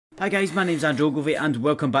Hi guys, my name's Andrew Ogilvie and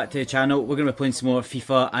welcome back to the channel. We're going to be playing some more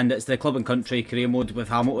FIFA and it's the Club and Country career mode with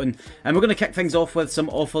Hamilton. And we're going to kick things off with some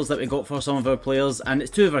offers that we got for some of our players, and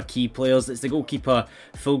it's two of our key players. It's the goalkeeper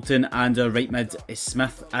Fulton and our right mid is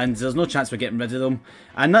Smith, and there's no chance we're getting rid of them.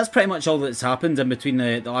 And that's pretty much all that's happened in between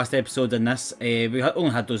the last episode and this. We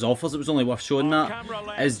only had those offers, it was only worth showing that.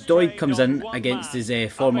 As Doig comes in against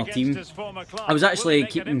his former team, I was actually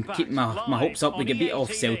keeping my hopes up. We get beat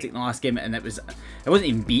off Celtic in the last game, and it wasn't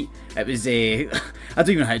even beat. It was I don't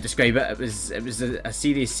even know how to describe it. It was a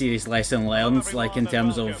serious lesson learned, like in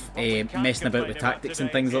terms of messing about with tactics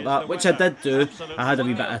and things like that, which I did do. I had a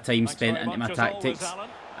wee bit of time spent into my tactics,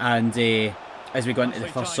 and as we go into the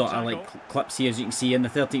first sort of like clips here, as you can see, in the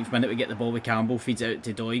 13th minute we get the ball with Campbell, feeds it out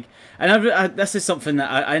to Doig, and this is something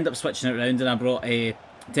that I end up switching it around, and I brought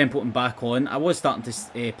Templeton back on. I was starting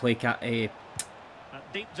to play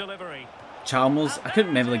deep delivery. Chalmers, I couldn't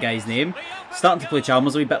remember the guy's name. Starting to play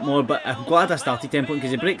Chalmers a wee bit more, but I'm glad I started Templeton because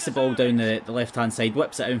he breaks the ball down the left hand side,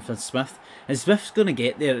 whips it in for Smith, and Smith's going to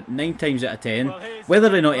get there 9 times out of 10.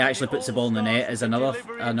 Whether or not he actually puts the ball in the net is another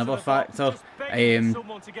factor.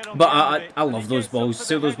 But I love those balls.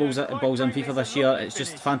 See those balls in FIFA this year. It's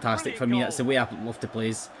just fantastic for me. It's the way I love to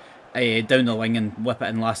play. Down the wing and whip it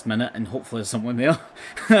in last minute, and hopefully there's someone there.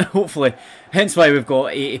 Hopefully, hence why we've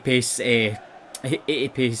got 80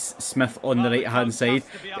 pace Smith on the right hand side.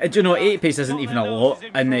 Do you know, 80 pace isn't even a lot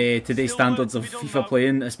in today's standards of FIFA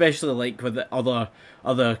playing, especially like with the other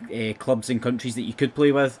clubs and countries that you could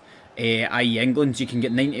play with, i.e. England. You can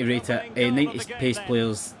get 90 pace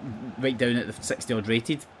players right down at the 60 odd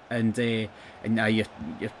rated, and now you're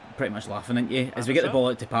pretty much laughing, aren't you? As we get the ball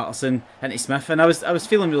out to Patterson into Smith, and I was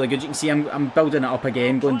feeling really good. You can see I'm building it up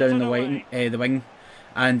again, going down the wing,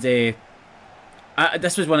 and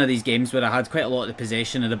this was one of these games where I had quite a lot of the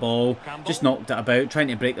possession of the ball, just knocked it about, trying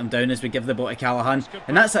to break them down as we give the ball to Callahan,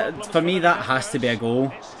 and that's for me, that has to be a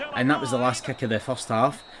goal, and that was the last kick of the first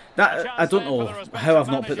half. That, I don't know how I've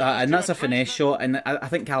not put that in. That's a finesse shot, and I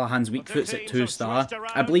think Callahan's weak foot's at 2-star.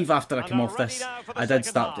 I believe after I come off this, I did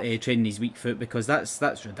start training his weak foot, because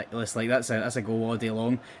that's ridiculous. Like that's a goal all day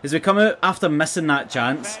long. As we come out after missing that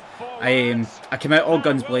chance, I came out all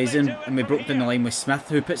guns blazing, and we broke down the line with Smith,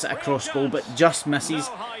 who puts it across goal but just misses.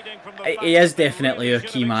 He is definitely our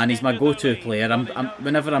key man. He's my go-to player.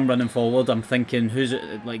 Whenever I'm running forward, I'm thinking,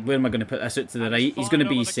 where am I going to put this out to the right? He's going to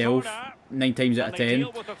be himself 9 times out of 10.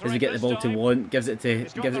 As we get the ball to one, gives it to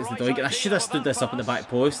Doig, and I should have stood this up at the back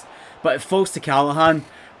post, but it falls to Callahan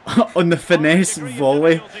on the finesse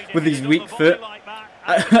volley with his weak foot.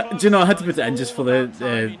 Do you know, I had to put it in just for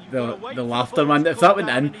the laughter, man. If that went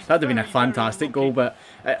in, that'd have been a fantastic goal, but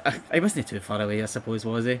I wasn't too far away, I suppose,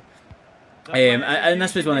 was he? And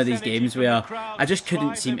this was one of these games where I just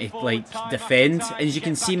couldn't seem to like defend. As you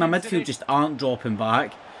can see, my midfield just aren't dropping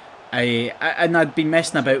back. And I'd been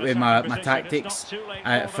messing about with my tactics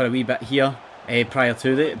for a wee bit here prior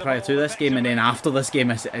to this game, and then after this game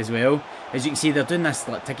as well. As you can see, they're doing this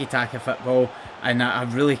like tiki-taka football, and I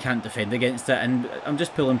really can't defend against it. And I'm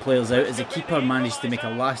just pulling players out as the keeper managed to make a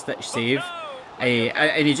last-ditch save,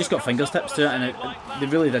 and he just got fingertips to it, and they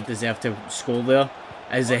really did deserve to score there.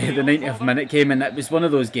 As the 90th minute came, and it was one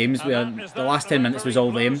of those games where the last 10 minutes was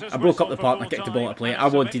all them. I broke up the park and I kicked the ball to play. I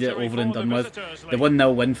wanted it over and done with. The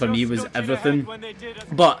 1-0 win for me was everything,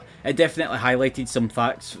 but it definitely highlighted some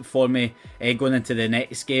facts for me going into the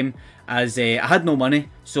next game, as I had no money,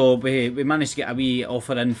 so we managed to get a wee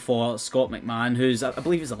offer in for Scott McMahon, who's, I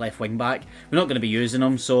believe, is a left wing back. We're not going to be using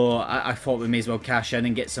him, so I thought we may as well cash in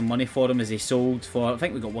and get some money for him, as he sold for, I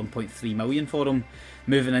think we got 1.3 million for him,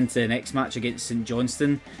 moving into the next match against St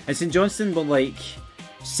Johnstone. And St Johnstone were like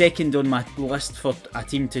second on my list for a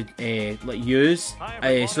team to use,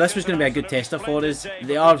 so this was going to be a good tester for us.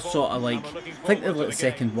 They are sort of like, I think they're like the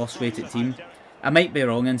second worst rated team. I might be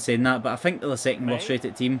wrong in saying that, but I think they're the second worst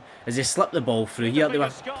rated team, as they slipped the ball through here. They were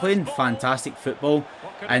playing fantastic football,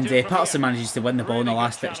 and Patterson manages to win the ball in the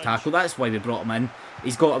last ditch tackle. That's why we brought him in.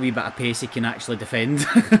 He's got a wee bit of pace, he can actually defend.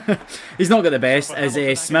 He's not got the best. As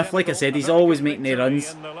Smith, like I said, he's always making the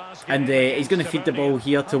runs, and he's going to feed the ball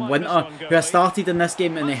here to Winter, who has started in this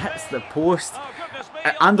game, and he hits the post.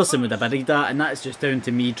 Anderson would have buried that, and that's just down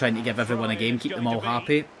to me trying to give everyone a game, keep them all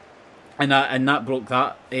happy. And that broke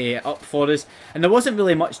that up for us. And there wasn't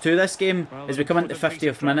really much to this game as we come into the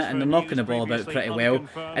 50th minute, and they're knocking the ball about pretty well.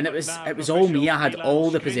 And it was all me. I had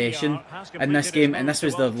all the possession in this game, and this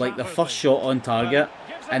was the first shot on target.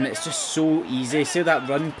 And it's just so easy. See that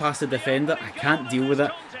run past the defender? I can't deal with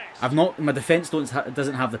it. My defence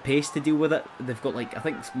doesn't have the pace to deal with it. They've got I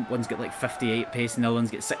think one's got like 58 pace and the other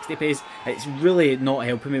one's got 60 pace. It's really not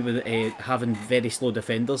helping me with having very slow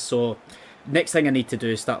defenders. So next thing I need to do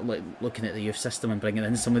is start looking at the youth system and bringing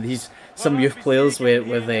in some youth players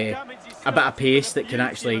with a bit of pace that can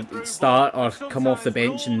actually start or come off the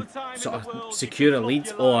bench and sort of secure a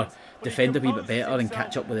lead or defend a wee bit better and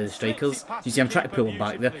catch up with the strikers. You see, I'm trying to pull them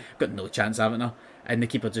back there. Got no chance, haven't I? And the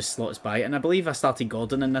keeper just slots by. And I believe I started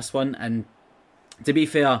Gordon in this one. And to be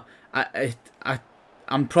fair,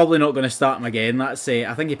 I'm probably not going to start him again. That's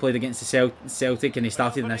I think he played against the Celtic and he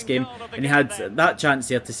started in this game. And he had that chance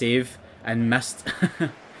there to save and missed.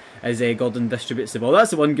 As Gordon distributes the ball.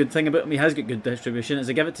 That's the one good thing about him. He has got good distribution. As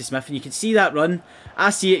I give it to Smith, and you can see that run.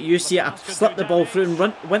 I see it, you see it. I slip the ball through,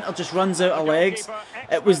 and Winter just runs out of legs.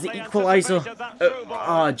 It was the equaliser.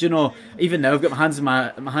 Do you know? Even now, I've got my hands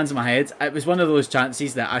in my head. It was one of those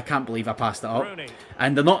chances that I can't believe I passed it up.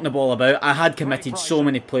 And they're knocking the ball about. I had committed so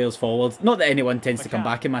many players forward. Not that anyone tends to come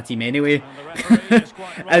back in my team anyway.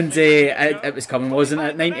 And it was coming, wasn't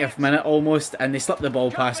it? 90th minute almost, and they slipped the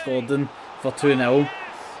ball past Gordon for 2-0.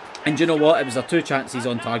 And do you know what? It was their 2 chances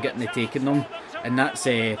on target and they've taken them. And that's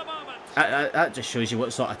that just shows you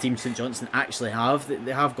what sort of team St Johnstone actually have.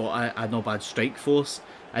 They have got a no bad strike force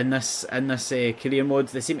in this career mode.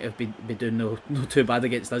 They seem to have been doing no too bad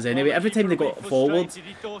against us anyway. Every time they got forward,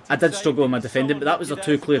 I did struggle with my defending, but that was their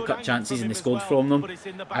 2 clear-cut chances and they scored from them.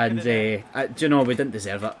 And do you know, we didn't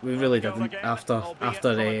deserve it. We really didn't after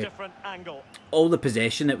all the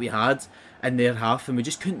possession that we had in their half, and we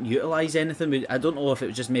just couldn't utilise anything. I don't know if it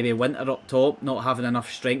was just maybe Winter up top not having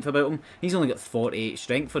enough strength about him. He's only got 48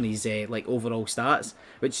 strength on his like overall stats,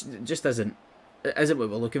 which just isn't what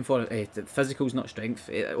we're looking for. Physicals, not strength.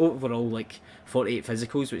 Overall, like 48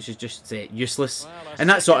 physicals, which is just useless. And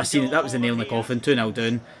that sort of scene, that was the nail in the coffin. 2-0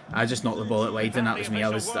 down. I just knocked the ball out wide, and that was me. I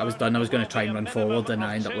was done. I was going to try and run forward, and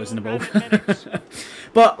I ended up losing the ball.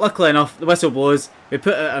 But luckily enough, the whistle blows. We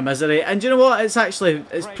put out a misery, and do you know what?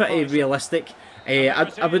 It's pretty realistic.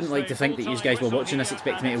 I wouldn't like to think that you guys were watching this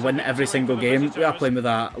expecting me to win every single game. We are playing with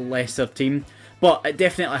a lesser team, but it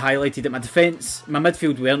definitely highlighted that my defence, my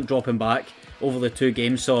midfield weren't dropping back over the 2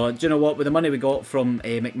 games. So do you know what? With the money we got from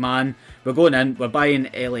McMahon, we're going in. We're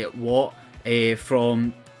buying Elliot Watt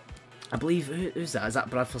from, I believe, who's that? Is that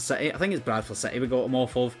Bradford City? I think it's Bradford City we got him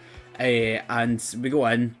off of, and we go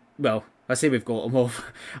in. Well, I say we've got him off.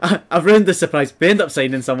 I've ruined the surprise. We end up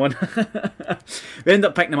signing someone. We end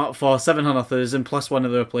up picking him up for 700,000 plus one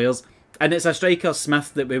of their players. And it's a striker,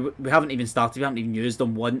 Smith, that we haven't even started. We haven't even used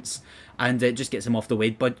him once. And it just gets him off the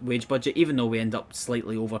wage budget, even though we end up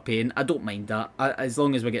slightly overpaying. I don't mind that. As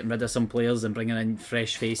long as we're getting rid of some players and bringing in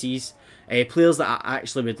fresh faces. Players that I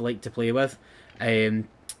actually would like to play with.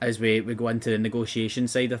 As we go into the negotiation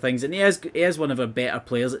side of things. And he is one of our better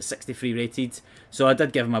players at 63 rated. So I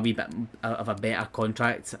did give him a wee bit of a better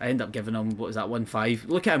contract. I ended up giving him, what was that, 1.5.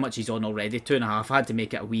 Look at how much he's on already, 2.5. I had to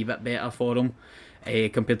make it a wee bit better for him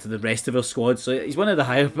compared to the rest of our squad. So he's one of the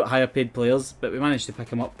higher paid players, but we managed to pick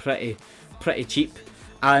him up pretty cheap.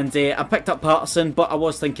 And I picked up Patterson, but I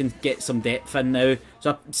was thinking get some depth in now.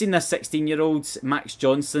 So I've seen this 16-year-old, Max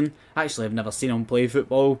Johnson. Actually, I've never seen him play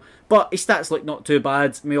football, but his stats look not too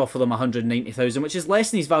bad. We offer him 190,000, which is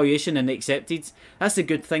less than his valuation, and they accepted. That's the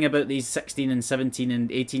good thing about these 16 and 17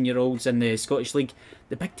 and 18-year-olds in the Scottish League.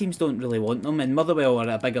 The big teams don't really want them, and Motherwell are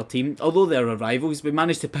a bigger team. Although they're our rivals, we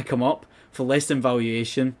managed to pick him up for less than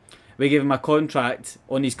valuation. We gave him a contract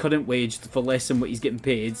on his current wage for less than what he's getting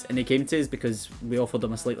paid, and he came to us because we offered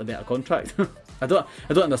him a slightly better contract. I don't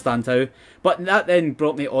understand how. But that then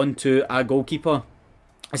brought me on to a goalkeeper.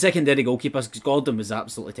 A secondary goalkeeper, because Gordon was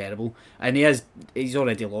absolutely terrible. And he's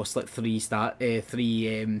already lost like three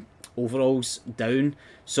overalls down.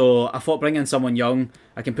 So I thought bring in someone young,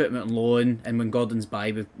 I can put him on loan, and when Gordon's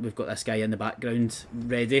by, we've got this guy in the background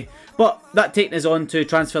ready. But that taking us on to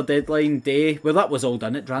transfer deadline day. Well, that was all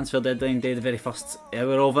done at transfer deadline day, the very first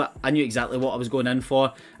hour of it. I knew exactly what I was going in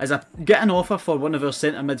for, as I get an offer for one of our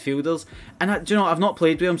centre midfielders. And do you know, I've not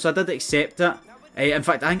played with him, so I did accept it. In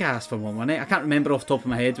fact, I think I asked for more money. I can't remember off the top of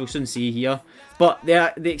my head. We'll soon see here. But they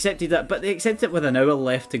accepted it. But they accepted it with an hour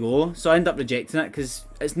left to go. So I ended up rejecting it because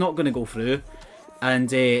it's not going to go through.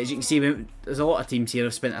 And as you can see, there's a lot of teams here.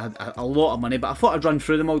 I've spent a lot of money. But I thought I'd run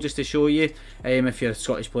through them all just to show you. If you're a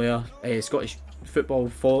Scottish player, Scottish football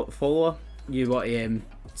follower, you want to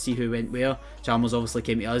see who went where. Chalmers obviously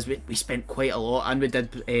came to us. We spent quite a lot. And we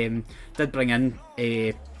did bring in,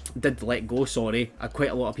 did let go, sorry,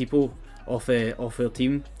 quite a lot of people off our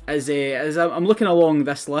team. As I'm looking along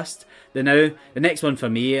this list, the next one for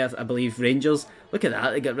me, I believe Rangers. Look at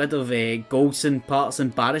that, they got rid of Golson,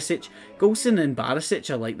 Patterson, Barisic. Golson and Barisic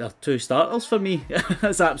are like the 2 starters for me.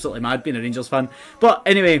 That's absolutely mad being a Rangers fan. But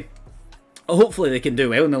anyway, hopefully they can do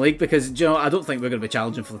well in the league, because you know, I don't think we're going to be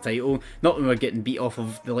challenging for the title. Not when we're getting beat off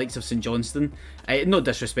of the likes of St Johnstone. No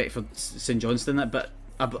disrespect for St Johnstone, but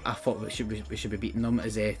I thought we should be beating them.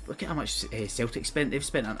 As look at how much Celtic spent. They've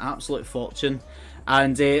spent an absolute fortune,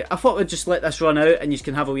 and I thought we'd just let this run out, and you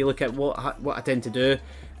can have a wee look at what I tend to do.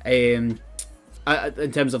 In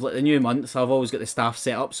terms of like the new month, I've always got the staff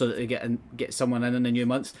set up so that they get someone in the new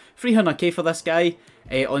months. 300k for this guy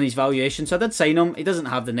on his valuation, so I did sign him. He doesn't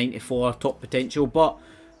have the 94 top potential, but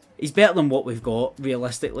he's better than what we've got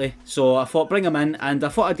realistically. So I thought bring him in, and I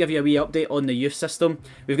thought I'd give you a wee update on the youth system.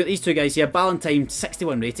 We've got these two guys here. Ballantyne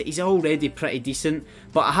 61 rated. He's already pretty decent,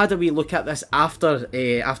 but I had a wee look at this after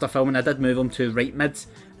filming. I did move him to right mid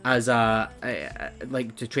as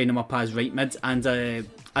like to train him up as right mid, and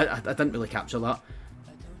I didn't really capture that.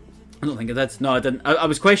 I don't think I did. No, I didn't. I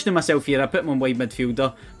was questioning myself here. I put him on wide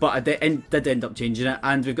midfielder, but I did end up changing it.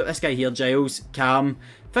 And we've got this guy here, Giles, Cam,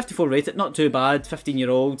 54 rated, not too bad,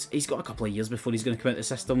 15-year-old. He's got a couple of years before he's going to come out of the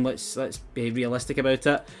system. Let's be realistic about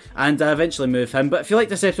it, and eventually move him. But if you like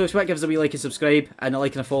this episode, give us a wee like and subscribe, and a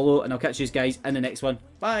like and a follow, and I'll catch you guys in the next one.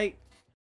 Bye.